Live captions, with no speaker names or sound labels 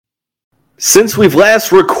Since we've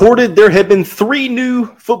last recorded, there have been 3 new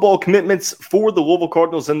football commitments for the Louisville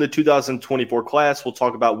Cardinals in the 2024 class. We'll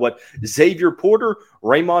talk about what Xavier Porter,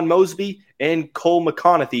 Rae'Mon Mosby, and Cole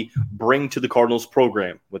McConathy bring to the Cardinals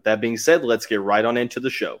program. With that being said, let's get right on into the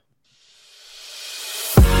show.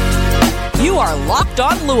 You are Locked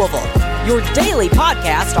On Louisville, your daily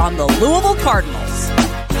podcast on the Louisville Cardinals.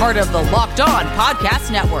 Part of the Locked On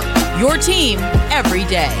Podcast Network, your team every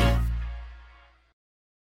day.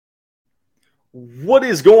 What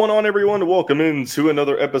is going on, everyone? Welcome into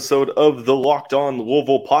another episode of the Locked On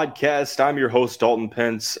Louisville podcast. I'm your host, Dalton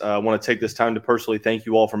Pence. I want to take this time to personally thank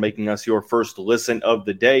you all for making us your first listen of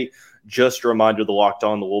the day. Just a reminder, the Locked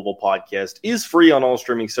On Louisville podcast is free on all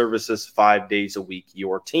streaming services 5 days a week.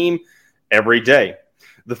 Your team every day.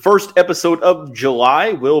 The first episode of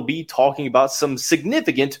July will be talking about some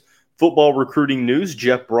significant football recruiting news.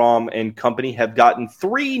 Jeff Brom and company have gotten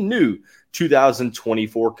 3 new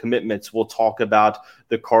 2024 commitments. We'll talk about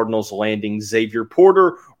the Cardinals landing Xavier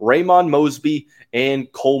Porter, Rae'Mon Mosby, and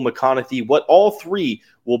Cole McConathy, what all 3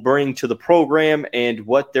 will bring to the program and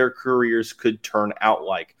what their careers could turn out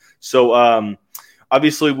like. So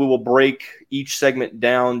obviously we will break each segment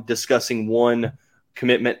down discussing one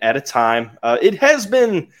commitment at a time. It has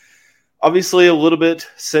been obviously a little bit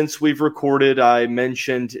since we've recorded. I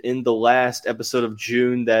mentioned in the last episode of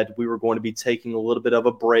June that we were going to be taking a little bit of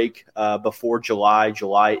a break before July.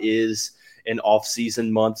 July is an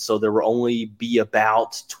off-season month, so there will only be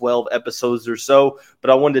about 12 episodes or so.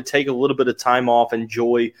 But I wanted to take a little bit of time off,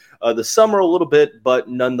 enjoy the summer a little bit, but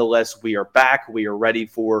nonetheless, we are back. We are ready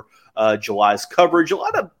for July's coverage. A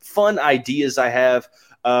lot of fun ideas I have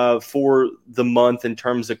for the month in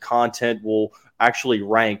terms of content. We'll actually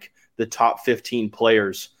rank the top 15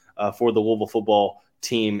 players for the Louisville football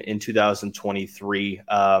team in 2023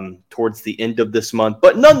 towards the end of this month.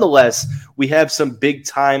 But nonetheless, we have some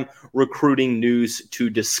big-time recruiting news to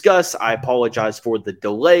discuss. I apologize for the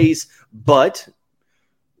delays, but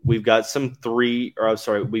we have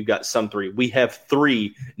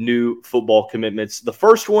 3 new football commitments. The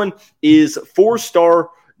first one is 4-star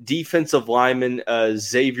defensive lineman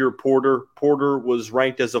Xavier Porter. Porter was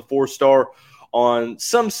ranked as a 4-star on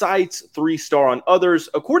some sites, 3-star on others.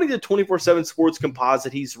 According to 24/7 Sports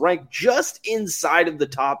Composite, he's ranked just inside of the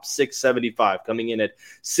top 675, coming in at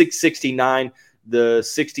 669, the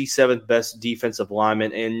 67th best defensive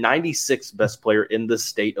lineman and 96th best player in the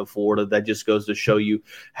state of Florida. That just goes to show you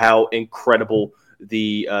how incredible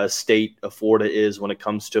the state of Florida is when it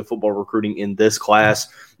comes to football recruiting in this class.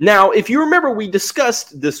 Now, if you remember, we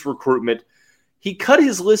discussed this recruitment. He cut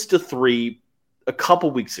his list to 3 a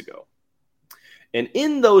couple weeks ago. And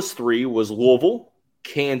in those 3 was Louisville,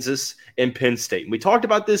 Kansas, and Penn State. And we talked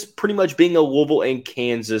about this pretty much being a Louisville and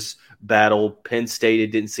Kansas battle. Penn State, it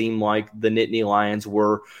didn't seem like the Nittany Lions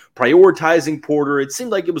were prioritizing Porter. It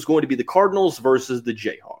seemed like it was going to be the Cardinals versus the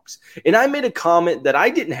Jayhawks. And I made a comment that I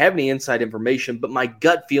didn't have any inside information, but my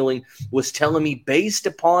gut feeling was telling me, based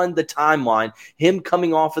upon the timeline, him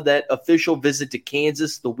coming off of that official visit to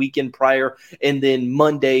Kansas the weekend prior, and then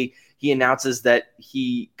Monday he announces that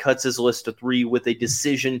he cuts his list to 3 with a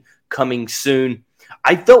decision coming soon.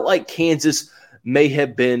 I felt like Kansas may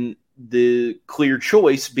have been the clear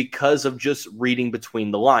choice because of just reading between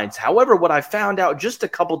the lines. However, what I found out just a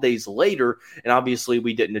couple days later, and obviously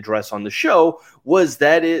we didn't address on the show, was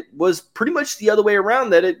that it was pretty much the other way around,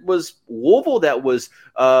 that it was Louisville that was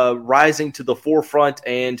rising to the forefront,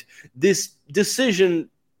 and this decision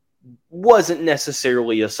wasn't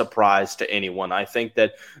necessarily a surprise to anyone. I think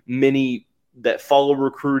that many that follow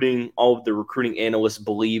recruiting, all of the recruiting analysts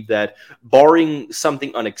believe that, barring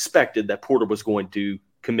something unexpected, that Porter was going to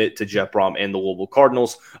commit to Jeff Brom and the Louisville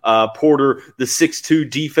Cardinals. Porter, the 6'2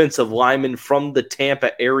 defensive lineman from the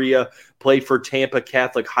Tampa area, played for Tampa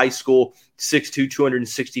Catholic High School, 6'2",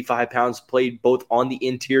 265 pounds, played both on the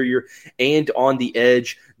interior and on the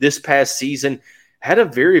edge. This past season, had a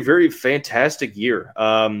very, very fantastic year.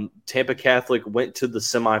 Tampa Catholic went to the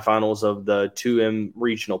semifinals of the 2M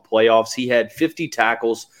regional playoffs. He had 50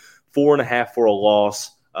 tackles, 4.5 for a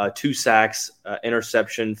loss, 2 sacks,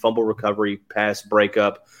 interception, fumble recovery, pass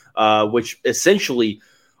breakup, which essentially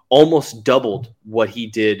almost doubled what he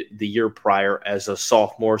did the year prior as a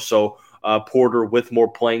sophomore. So Porter, with more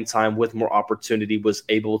playing time, with more opportunity, was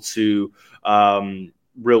able to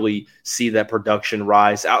really see that production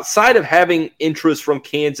rise. Outside of having interest from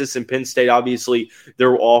Kansas and Penn State, obviously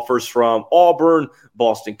there were offers from Auburn,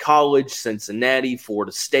 Boston College, Cincinnati,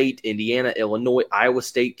 Florida State, Indiana, Illinois, Iowa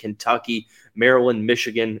State, Kentucky, Maryland,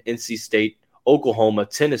 Michigan, NC State, Oklahoma,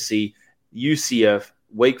 Tennessee, UCF,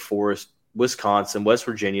 Wake Forest, Wisconsin, West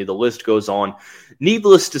Virginia. The list goes on.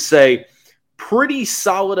 Needless to say, pretty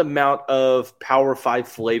solid amount of Power 5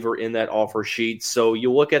 flavor in that offer sheet. So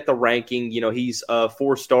you look at the ranking, he's a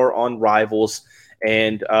 4-star on Rivals,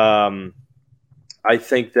 and I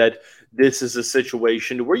think that this is a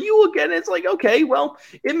situation where you look at it, it's like, okay, well,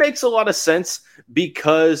 it makes a lot of sense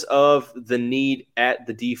because of the need at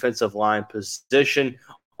the defensive line position.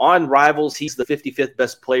 On Rivals, he's the 55th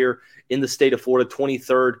best player in the state of Florida,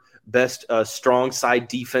 23rd best strong side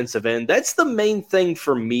defensive end. That's the main thing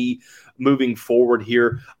for me moving forward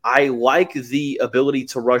here. I like the ability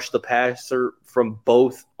to rush the passer from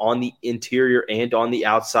both on the interior and on the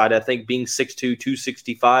outside. I think being 6'2",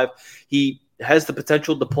 265, he has the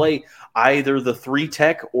potential to play either the 3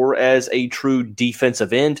 tech or as a true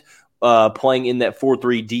defensive end, playing in that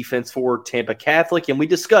 4-3 defense for Tampa Catholic. And we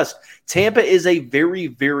discussed Tampa is a very,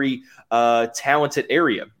 very talented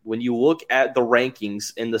area. When you look at the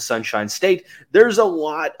rankings in the Sunshine State, there's a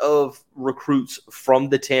lot of recruits from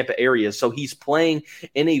the Tampa area. So he's playing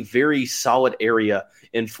in a very solid area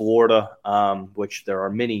in Florida, which there are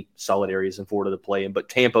many solid areas in Florida to play in, but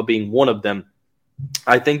Tampa being one of them.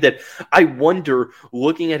 I think that I wonder,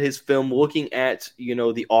 looking at his film, looking at,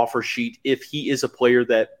 the offer sheet, if he is a player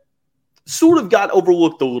that sort of got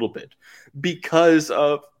overlooked a little bit because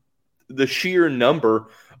of the sheer number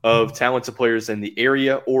of talented players in the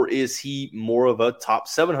area, or is he more of a top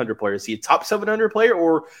 700 player? Is he a top 700 player,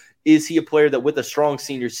 or is he a player that with a strong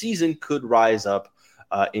senior season could rise up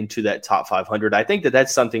into that top 500? I think that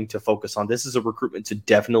that's something to focus on. This is a recruitment to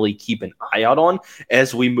definitely keep an eye out on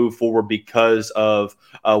as we move forward because of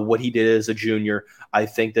what he did as a junior. I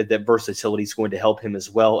think that versatility is going to help him as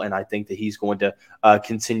well, and I think that he's going to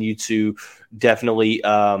continue to definitely,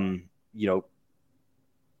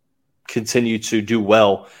 continue to do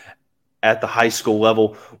well at the high school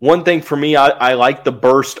level. One thing for me, I like the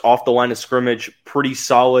burst off the line of scrimmage, pretty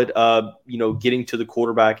solid, getting to the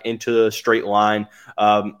quarterback into the straight line,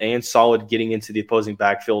 and solid getting into the opposing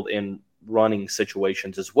backfield and running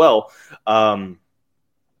situations as well.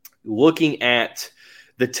 Looking at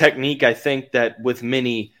the technique, I think that with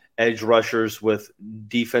many edge rushers, with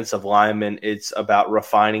defensive linemen, it's about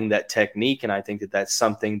refining that technique, and I think that that's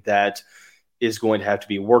something that is going to have to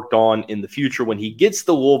be worked on in the future. When he gets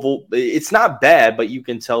to Louisville, it's not bad, but you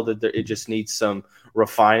can tell that it just needs some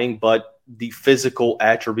refining. But the physical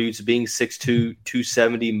attributes, being 6'2",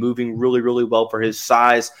 270, moving really, really well for his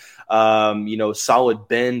size, solid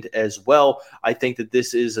bend as well. I think that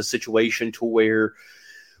this is a situation to where,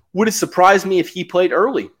 would it surprise me if he played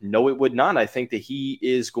early? No, it would not. I think that he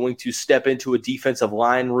is going to step into a defensive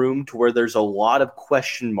line room to where there's a lot of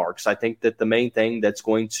question marks. I think that the main thing that's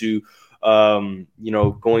going to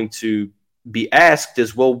be asked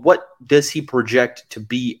is, well, what does he project to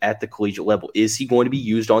be at the collegiate level? Is he going to be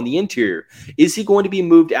used on the interior? Is he going to be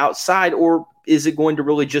moved outside, or is it going to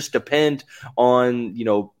really just depend on,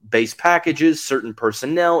 base packages, certain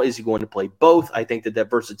personnel? Is he going to play both? I think that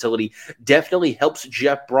versatility definitely helps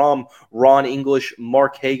Jeff Brom, Ron English,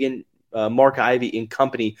 Mark Hagan, Mark Ivey and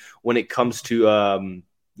company when it comes to,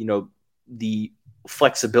 the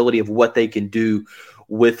flexibility of what they can do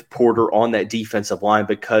with Porter on that defensive line,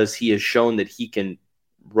 because he has shown that he can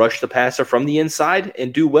rush the passer from the inside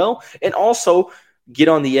and do well, and also get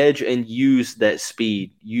on the edge and use that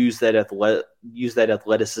speed, use that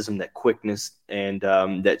athleticism, that quickness, and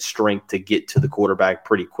that strength to get to the quarterback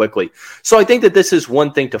pretty quickly. So I think that this is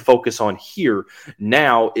one thing to focus on here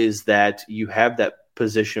now, is that you have that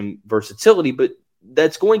position versatility, but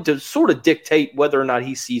that's going to sort of dictate whether or not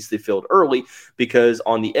he sees the field early, because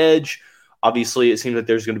on the edge, obviously, it seems like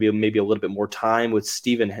there's going to be maybe a little bit more time with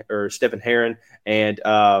Stephen Herron and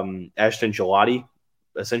Ashton Gelati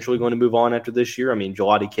essentially going to move on after this year. I mean,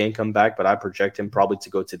 Gelati can come back, but I project him probably to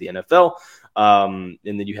go to the NFL. And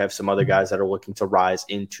then you have some other guys that are looking to rise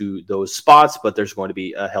into those spots, but there's going to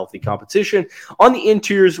be a healthy competition. On the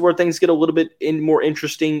interiors, where things get a little bit more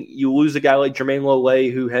interesting, you lose a guy like Jermaine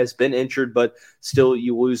Lole, who has been injured, but still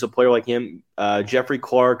you lose a player like him. Jeffrey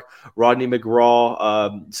Clark, Rodney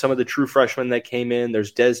McGraw, some of the true freshmen that came in.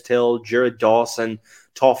 There's Des Taylor, Jared Dawson,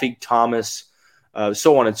 Tawfiq Thomas,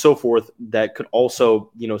 so on and so forth, that could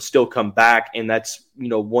also, still come back. And that's,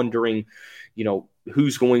 wondering,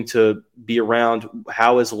 who's going to be around.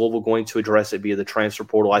 How is Louisville going to address it via the transfer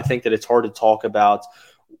portal? I think that it's hard to talk about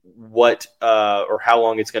what or how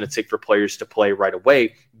long it's going to take for players to play right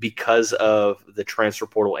away because of the transfer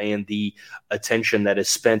portal and the attention that is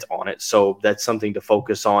spent on it. So that's something to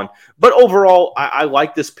focus on. But overall, I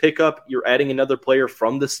like this pickup. You're adding another player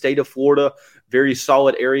from the state of Florida, very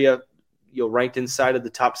solid area, ranked inside of the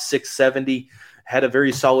top 670, had a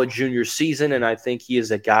very solid junior season, and I think he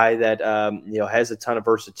is a guy that has a ton of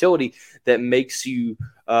versatility that makes you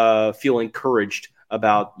feel encouraged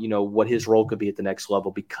about what his role could be at the next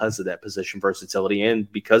level because of that position versatility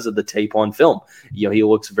and because of the tape on film. He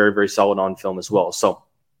looks very, very solid on film as well. So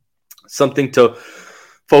something to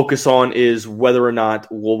focus on is whether or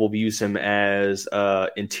not Louisville views him as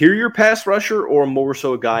interior pass rusher or more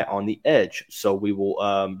so a guy on the edge. So we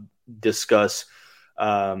will discuss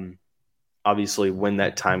obviously when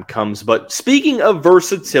that time comes. But speaking of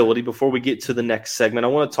versatility, before we get to the next segment, I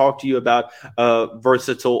want to talk to you about a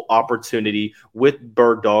versatile opportunity with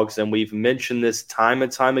Bird Dogs. And we've mentioned this time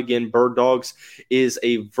and time again. Bird Dogs is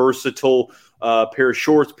a versatile pair of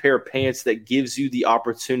shorts, pair of pants that gives you the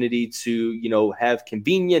opportunity to, have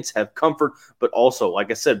convenience, have comfort, but also, like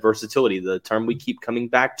I said, versatility, the term we keep coming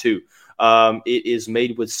back to. It is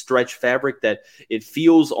made with stretch fabric that it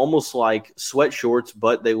feels almost like sweat shorts,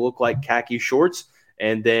 but they look like khaki shorts.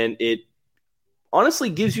 And then it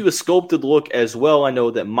honestly gives you a sculpted look as well. I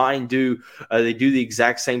know that mine do. They do the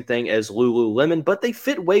exact same thing as Lululemon, but they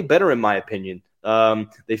fit way better in my opinion.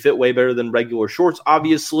 They fit way better than regular shorts.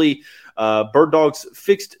 Obviously, Bird Dogs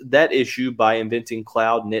fixed that issue by inventing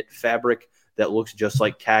cloud knit fabric that looks just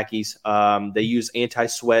like khakis. They use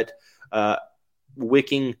anti-sweat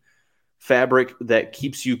wicking fabric that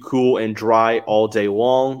keeps you cool and dry all day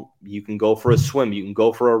long. You can go for a swim. You can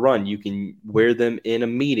go for a run. You can wear them in a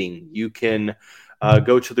meeting. You can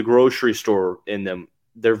go to the grocery store in them.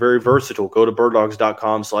 They're very versatile. Go to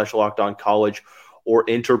birddogs.com/lockedoncollege or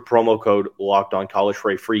enter promo code LockedOnCollege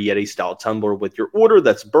for a free Yeti-style tumbler with your order.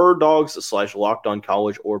 That's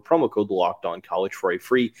birddogs/lockedoncollege or promo code LockedOnCollege for a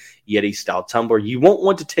free Yeti-style tumbler. You won't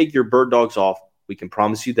want to take your Bird Dogs off. We can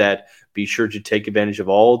promise you that. Be sure to take advantage of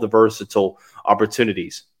all the versatile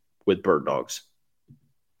opportunities with Bird Dogs.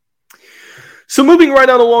 So moving right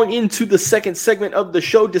on along into the second segment of the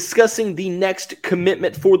show, discussing the next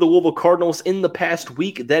commitment for the Louisville Cardinals in the past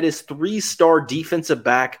week. That is 3-star defensive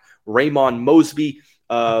back Rae'Mon Mosby,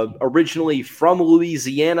 originally from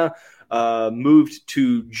Louisiana, moved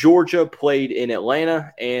to Georgia, played in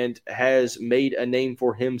Atlanta, and has made a name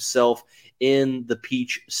for himself in the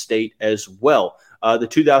Peach State as well. The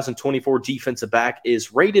 2024 defensive back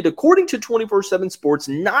is rated, according to 24/7 Sports,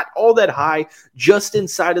 not all that high, just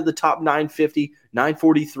inside of the top 950,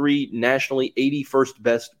 943 nationally, 81st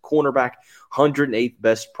best cornerback, 108th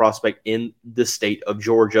best prospect in the state of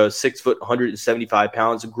Georgia, 6 foot, 175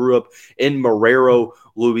 pounds, grew up in Marrero,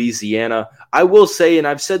 Louisiana. I will say, and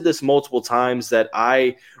I've said this multiple times, that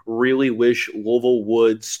I really wish Louisville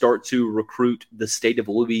would start to recruit the state of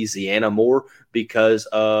Louisiana more because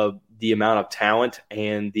of the amount of talent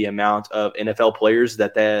and the amount of NFL players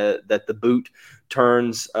that the boot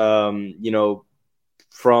turns, from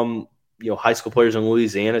high school players in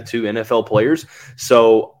Louisiana to NFL players.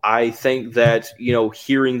 So I think that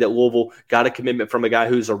hearing that Louisville got a commitment from a guy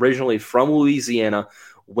who's originally from Louisiana,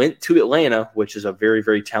 went to Atlanta, which is a very,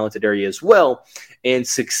 very talented area as well, and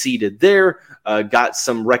succeeded there, got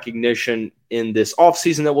some recognition in this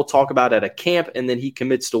offseason that we'll talk about at a camp, and then he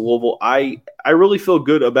commits to Louisville. I really feel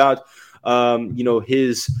good about,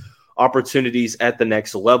 his opportunities at the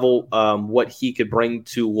next level, what he could bring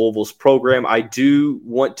to Louisville's program. I do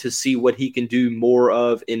want to see what he can do more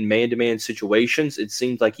of in man-to-man situations. It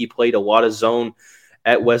seems like he played a lot of zone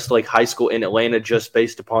at Westlake High School in Atlanta just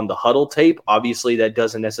based upon the huddle tape. Obviously, that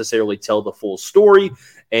doesn't necessarily tell the full story,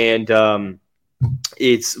 and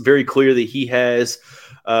it's very clear that he has,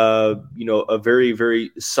 a very, very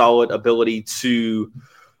solid ability to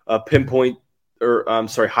high point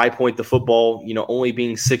the football, only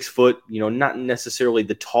being 6 foot, not necessarily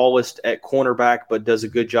the tallest at cornerback, but does a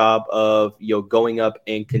good job of, going up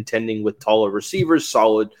and contending with taller receivers,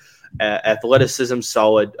 solid athleticism,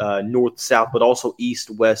 solid north-south, but also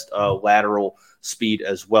east-west lateral speed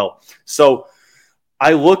as well. So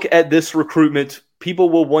I look at this recruitment, people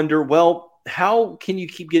will wonder, well, how can you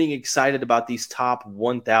keep getting excited about these top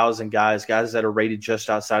 1,000 guys that are rated just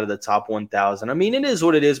outside of the top 1,000? I mean, it is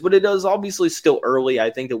what it is, but it is obviously still early. I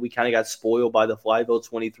think that we kind of got spoiled by the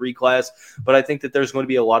FlyVille23 class, but I think that there's going to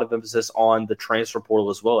be a lot of emphasis on the transfer portal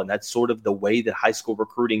as well, and that's sort of the way that high school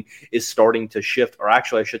recruiting is starting to shift, or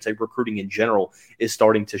actually I should say recruiting in general is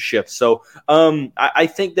starting to shift. So I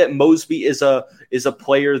think that Mosby is a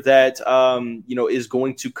player that is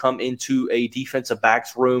going to come into a defensive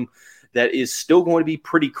backs room that is still going to be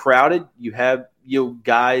pretty crowded. You have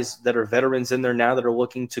guys that are veterans in there now that are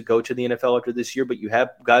looking to go to the NFL after this year, but you have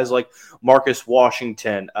guys like Marcus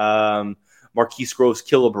Washington, Marquise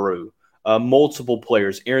Groves-Killebrew, multiple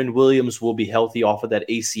players. Aaron Williams will be healthy off of that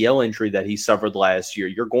ACL injury that he suffered last year.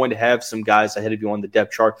 You're going to have some guys ahead of you on the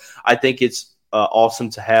depth chart. I think it's awesome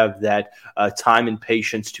to have that time and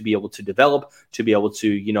patience to be able to develop, to be able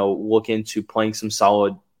to, look into playing some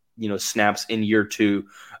solid, snaps in year 2,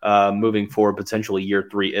 moving forward, potentially year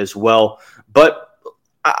 3 as well. But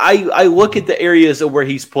I look at the areas of where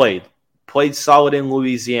he's played solid in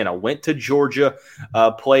Louisiana, went to Georgia,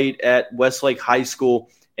 played at Westlake High School,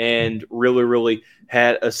 and really, really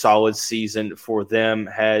had a solid season for them,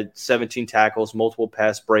 had 17 tackles, multiple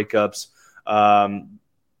pass breakups.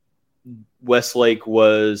 Westlake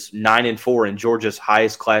was 9-4 in Georgia's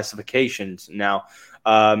highest classifications. Now,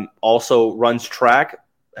 also runs track,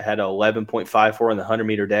 had an 11.54 in the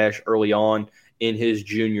 100-meter dash early on in his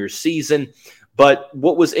junior season. But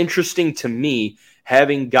what was interesting to me,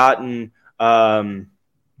 having gotten,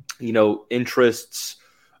 interests,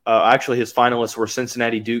 actually his finalists were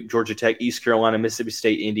Cincinnati, Duke, Georgia Tech, East Carolina, Mississippi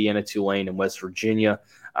State, Indiana, Tulane, and West Virginia.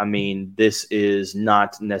 I mean, this is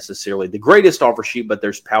not necessarily the greatest offer sheet, but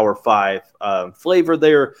there's Power 5 flavor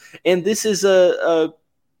there. And this is a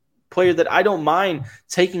player that I don't mind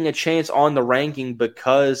taking a chance on the ranking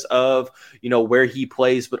because of, where he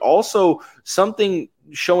plays. But also something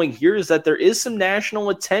showing here is that there is some national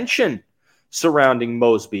attention surrounding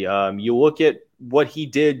Mosby. You look at what he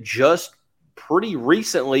did just pretty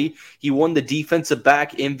recently. He won the defensive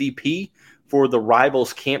back MVP for the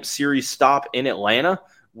Rivals Camp Series stop in Atlanta,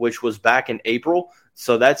 which was back in April.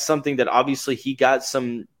 So that's something that obviously he got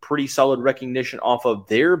some pretty solid recognition off of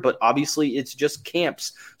there, but obviously it's just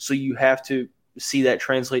camps. So you have to see that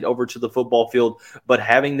translate over to the football field. But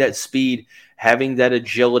having that speed, having that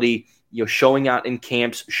agility, showing out in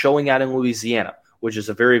camps, showing out in Louisiana, which is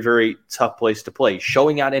a very, very tough place to play,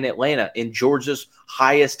 showing out in Atlanta, in Georgia's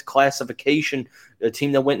highest classification, a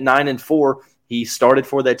team that went 9-4. He started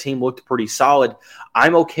for that team, looked pretty solid.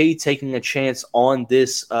 I'm okay taking a chance on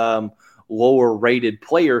this lower-rated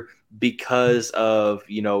player because of,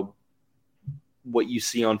 what you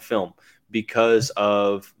see on film, because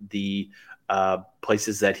of the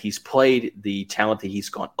places that he's played, the talent that he's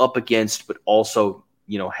gone up against, but also,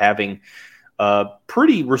 having a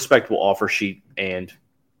pretty respectable offer sheet and,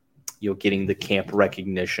 getting the camp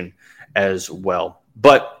recognition as well.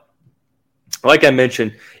 But like I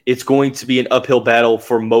mentioned, it's going to be an uphill battle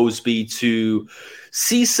for Mosby to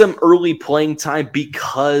see some early playing time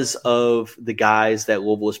because of the guys that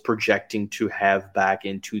Louisville is projecting to have back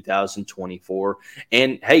in 2024.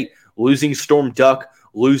 And, hey, losing Storm Duck,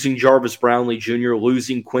 losing Jarvis Brownlee Jr.,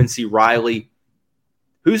 losing Quincy Riley,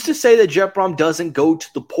 who's to say that Jeff Brom doesn't go to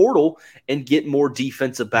the portal and get more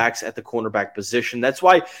defensive backs at the cornerback position? That's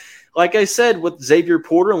why, like I said, with Xavier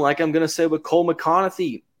Porter, and like I'm going to say with Cole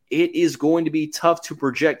McConathy, it is going to be tough to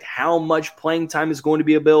project how much playing time is going to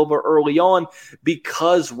be available early on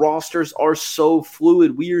because rosters are so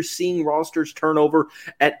fluid. We are seeing rosters turn over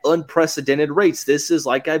at unprecedented rates. This is,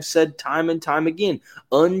 like I've said time and time again,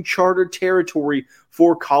 uncharted territory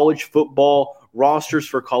for college football rosters,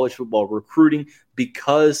 for college football recruiting,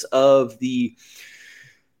 because of the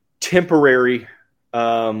temporary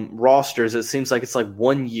rosters. It seems like it's like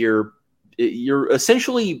 1 year. You're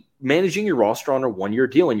essentially managing your roster on a 1-year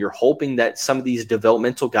deal, and you're hoping that some of these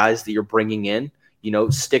developmental guys that you're bringing in,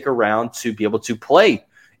 stick around to be able to play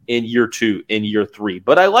in year 2, in year 3.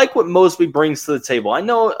 But I like what Mosby brings to the table. I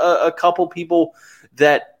know a couple people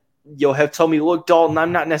that have told me, look, Dalton,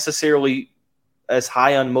 I'm not necessarily as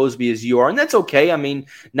high on Mosby as you are, and that's okay. I mean,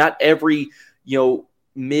 not every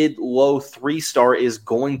mid-low 3-star is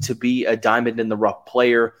going to be a diamond in the rough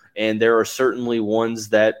player. And there are certainly ones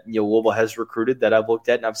that Louisville has recruited that I've looked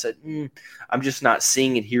at and I've said, I'm just not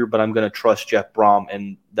seeing it here, but I'm going to trust Jeff Brom,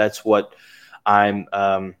 and that's what I'm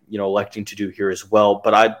electing to do here as well.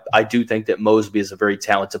 But I do think that Mosby is a very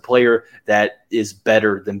talented player that is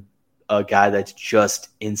better than a guy that's just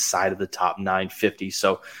inside of the top 950.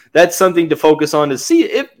 So that's something to focus on to see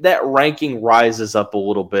if that ranking rises up a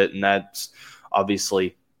little bit, and that's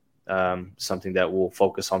obviously something that we'll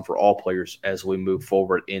focus on for all players as we move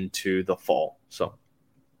forward into the fall.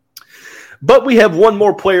 But we have one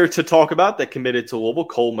more player to talk about that committed to Louisville,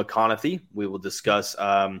 Cole McConathy. We will discuss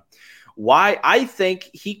why I think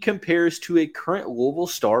he compares to a current Louisville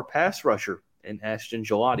star pass rusher in Ashton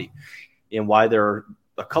Gelati, and why there are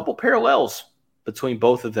a couple parallels between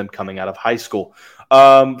both of them coming out of high school.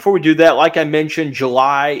 Before we do that, like I mentioned,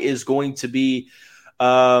 July is going to be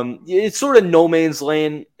it's sort of no man's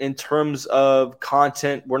land in terms of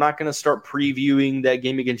content. We're not going to start previewing that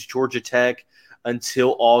game against Georgia Tech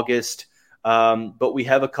until August. But we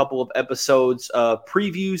have a couple of episodes,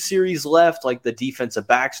 preview series left, like the defensive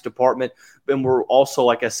backs department. And we're also,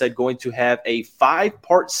 like I said, going to have a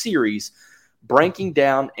 5-part series breaking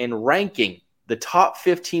down and ranking the top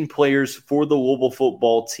 15 players for the Louisville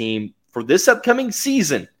football team for this upcoming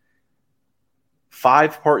season,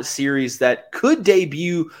 5-part series that could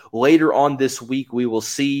debut later on this week. We will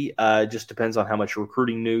see. Just depends on how much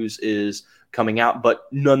recruiting news is coming out. But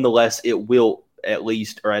nonetheless, it will at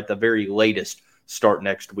least, or at the very latest, start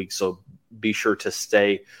next week. So be sure to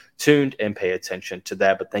stay tuned and pay attention to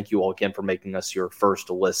that. But thank you all again for making us your first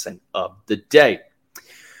listen of the day.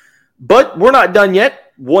 But we're not done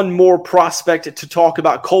yet. One more prospect to talk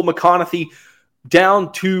about. Cole McConathy,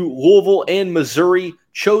 down to Louisville and Missouri,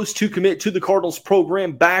 chose to commit to the Cardinals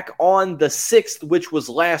program back on the 6th, which was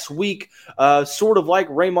last week. Sort of like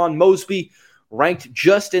Rae'Mon Mosby, ranked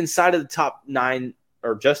just inside of the top 9,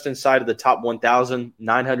 or just inside of the top 1,000,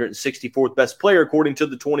 964th best player according to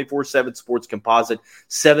the 24/7 Sports Composite,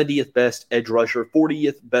 70th best edge rusher,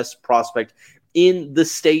 40th best prospect in the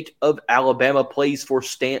state of Alabama, plays for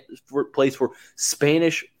Spanish Fort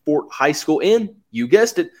High School in, you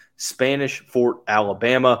guessed it, Spanish Fort,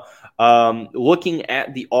 Alabama. Looking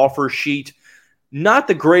at the offer sheet, not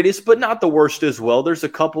the greatest, but not the worst as well. There's a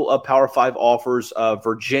couple of Power 5 offers,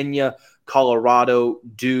 Virginia, Colorado,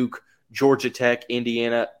 Duke, Georgia Tech,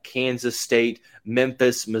 Indiana, Kansas State,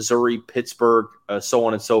 Memphis, Missouri, Pittsburgh, so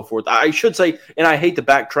on and so forth. I should say, and I hate to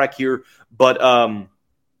backtrack here, but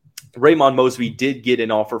Rae'Mon Mosby did get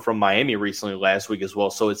an offer from Miami recently last week as well.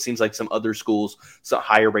 So it seems like some other schools, some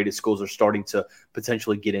higher rated schools, are starting to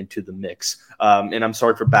potentially get into the mix. And I'm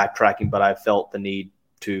sorry for backtracking, but I felt the need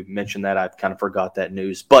to mention that. I've kind of forgot that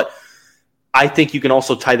news. But I think you can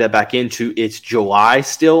also tie that back into it's July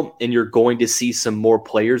still, and you're going to see some more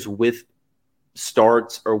players with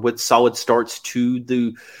starts or with solid starts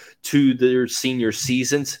to their senior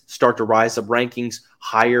seasons start to rise up rankings,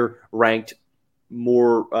 higher ranked,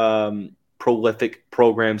 more prolific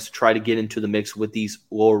programs try to get into the mix with these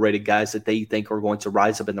lower rated guys that they think are going to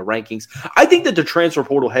rise up in the rankings. I think that the transfer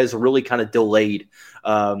portal has really kind of delayed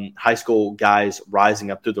high school guys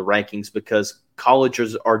rising up through the rankings because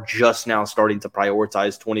colleges are just now starting to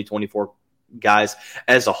prioritize 2024 guys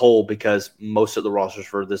as a whole because most of the rosters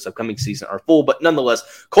for this upcoming season are full. But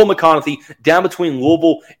nonetheless, Cole McConathy down between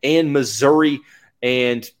Louisville and Missouri.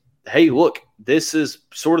 And hey, look, this is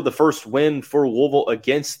sort of the first win for Louisville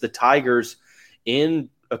against the Tigers in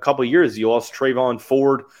a couple of years. You lost Trayvon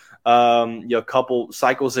Ford a couple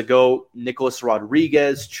cycles ago. Nicholas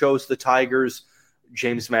Rodriguez chose the Tigers.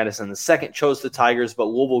 James Madison II chose the Tigers, but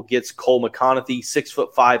Louisville gets Cole McConathy,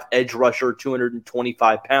 6'5" edge rusher,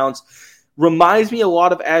 225 pounds. Reminds me a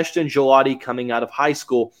lot of Ashton Gelati coming out of high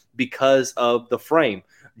school because of the frame.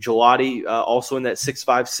 Gelati also in that 6'5",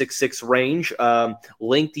 6'6" range,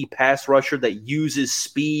 lengthy pass rusher that uses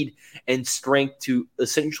speed and strength to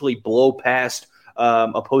essentially blow past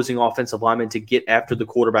opposing offensive linemen to get after the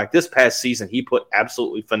quarterback. This past season, he put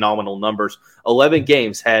absolutely phenomenal numbers. 11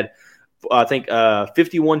 games had, I think,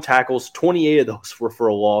 51 tackles, 28 of those were for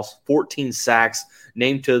a loss, 14 sacks,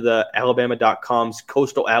 named to the Alabama.com's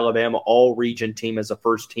Coastal Alabama All-Region team as a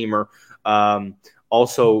first-teamer.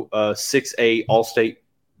 Also, 6A All-State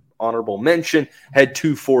honorable mention, had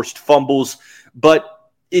 2 forced fumbles.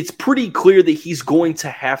 But it's pretty clear that he's going to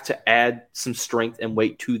have to add some strength and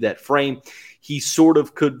weight to that frame. He sort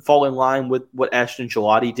of could fall in line with what Ashton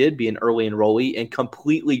Gelati did, be an early enrollee, and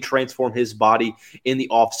completely transform his body in the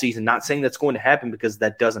offseason. Not saying that's going to happen because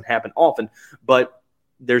that doesn't happen often, but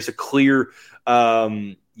there's a clear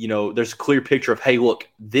there's a clear picture of, hey, look,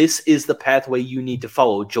 this is the pathway you need to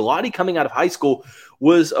follow. Gelati coming out of high school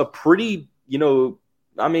was a pretty, I'm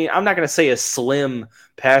not going to say a slim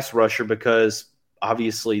pass rusher because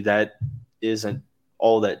obviously that isn't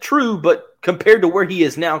all that true, but compared to where he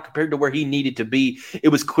is now, compared to where he needed to be, it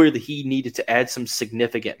was clear that he needed to add some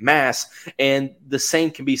significant mass, and the same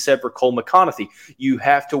can be said for Cole McConathy. You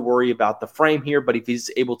have to worry about the frame here, but if he's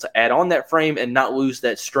able to add on that frame and not lose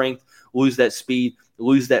that strength, lose that speed,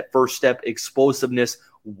 lose that first step explosiveness,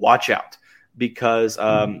 watch out, because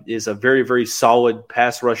is a very, very solid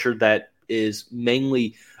pass rusher that is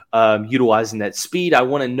mainly utilizing that speed. I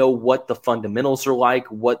want to know what the fundamentals are like,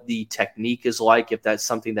 what the technique is like, if that's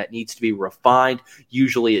something that needs to be refined.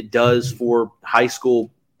 Usually it does for high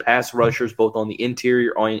school pass rushers, both on the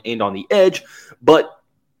interior and on the edge. But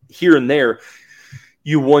here and there,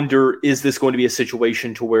 you wonder, is this going to be a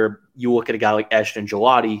situation to where you look at a guy like Ashton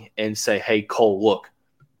Gelati and say, hey, Cole, look,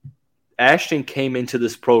 Ashton came into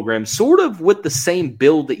this program sort of with the same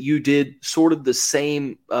build that you did, sort of the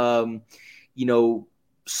same,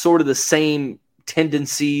 sort of the same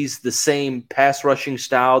tendencies, the same pass rushing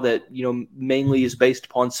style that, mainly is based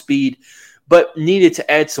upon speed, but needed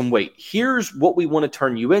to add some weight. Here's what we want to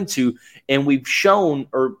turn you into. And we've shown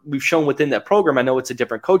within that program, I know it's a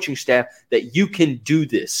different coaching staff, that you can do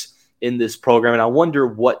this. in this program, and I wonder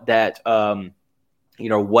what that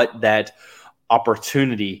what that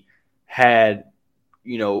opportunity had,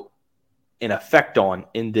 an effect on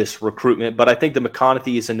in this recruitment. But I think that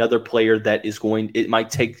McConathy is another player that it might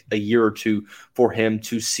take a year or two for him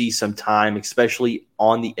to see some time, especially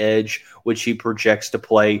on the edge, which he projects to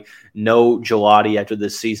play. No Gelati after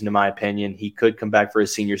this season, in my opinion. He could come back for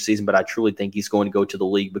his senior season, but I truly think he's going to go to the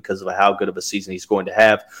league because of how good of a season he's going to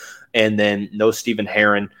have. And then no Stephen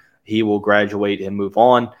Herron. He will graduate and move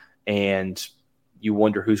on, and you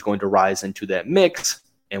wonder who's going to rise into that mix,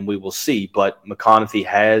 and we will see. But McConathy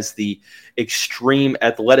has the extreme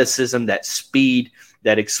athleticism, that speed,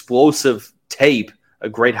 that explosive tape, a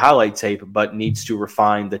great highlight tape, but needs to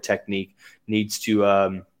refine the technique, needs to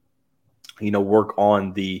work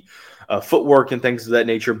on the footwork and things of that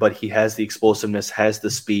nature. But he has the explosiveness, has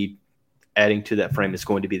the speed. Adding to that frame is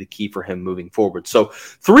going to be the key for him moving forward. So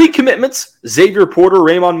 3 commitments: Xavier Porter,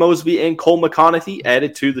 Rae'Mon Mosby, and Cole McConathy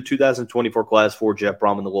added to the 2024 class for Jeff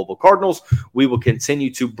Brom and the Louisville Cardinals. We will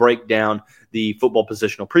continue to break down the football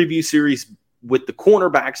positional preview series with the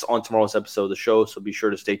cornerbacks on tomorrow's episode of the show, so be sure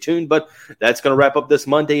to stay tuned. But that's going to wrap up this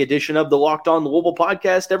Monday edition of the Locked On Louisville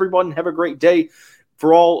podcast. Everyone, have a great day.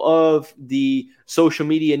 For all of the social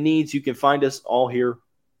media needs, you can find us all here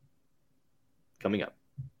coming up.